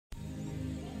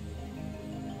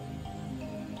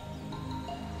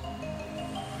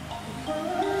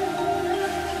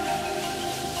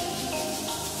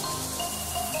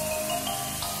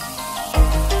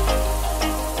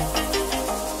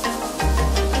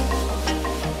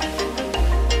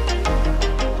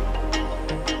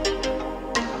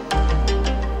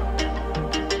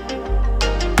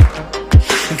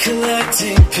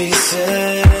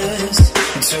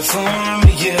form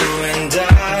of you and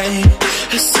I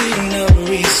see no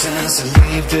reasons to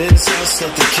leave this house.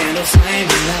 Let the candle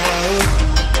flaming out.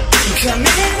 Come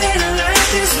in and let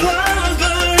this love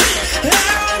burn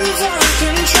out of our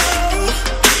control.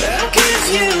 I'll give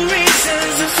you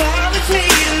reasons to fall with me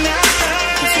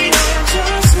tonight.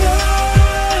 Just smoke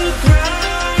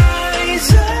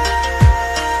rise up.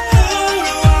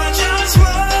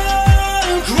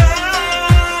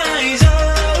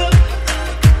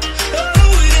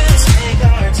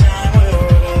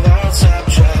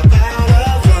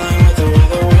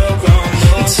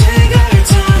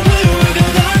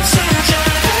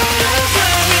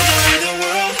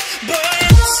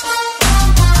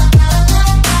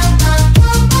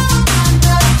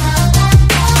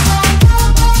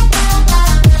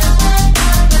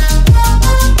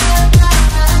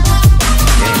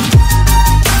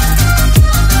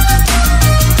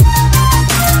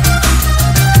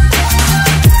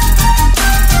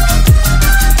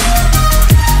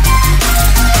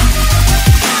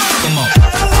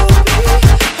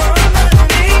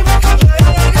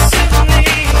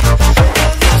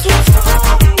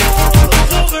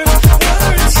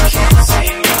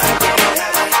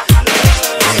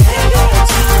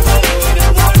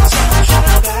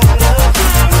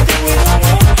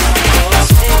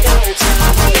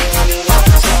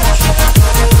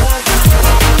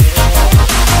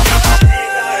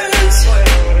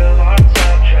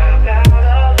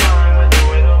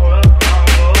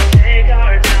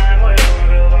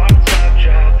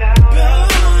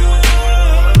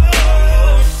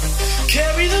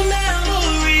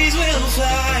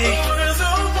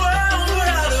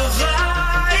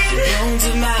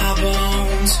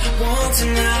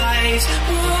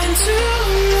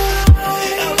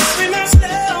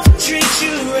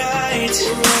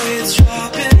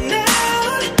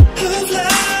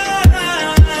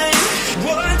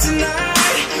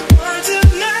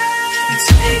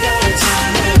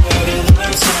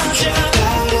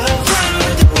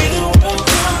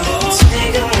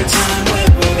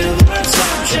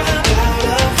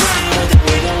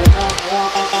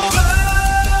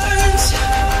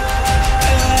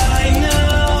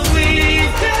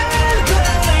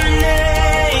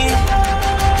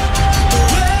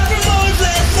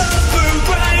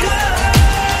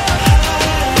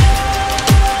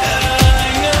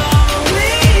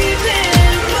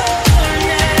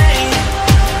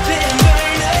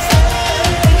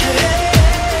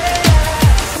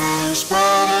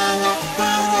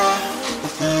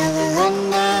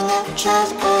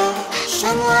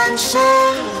 Someone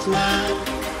save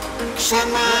me, set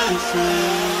me free.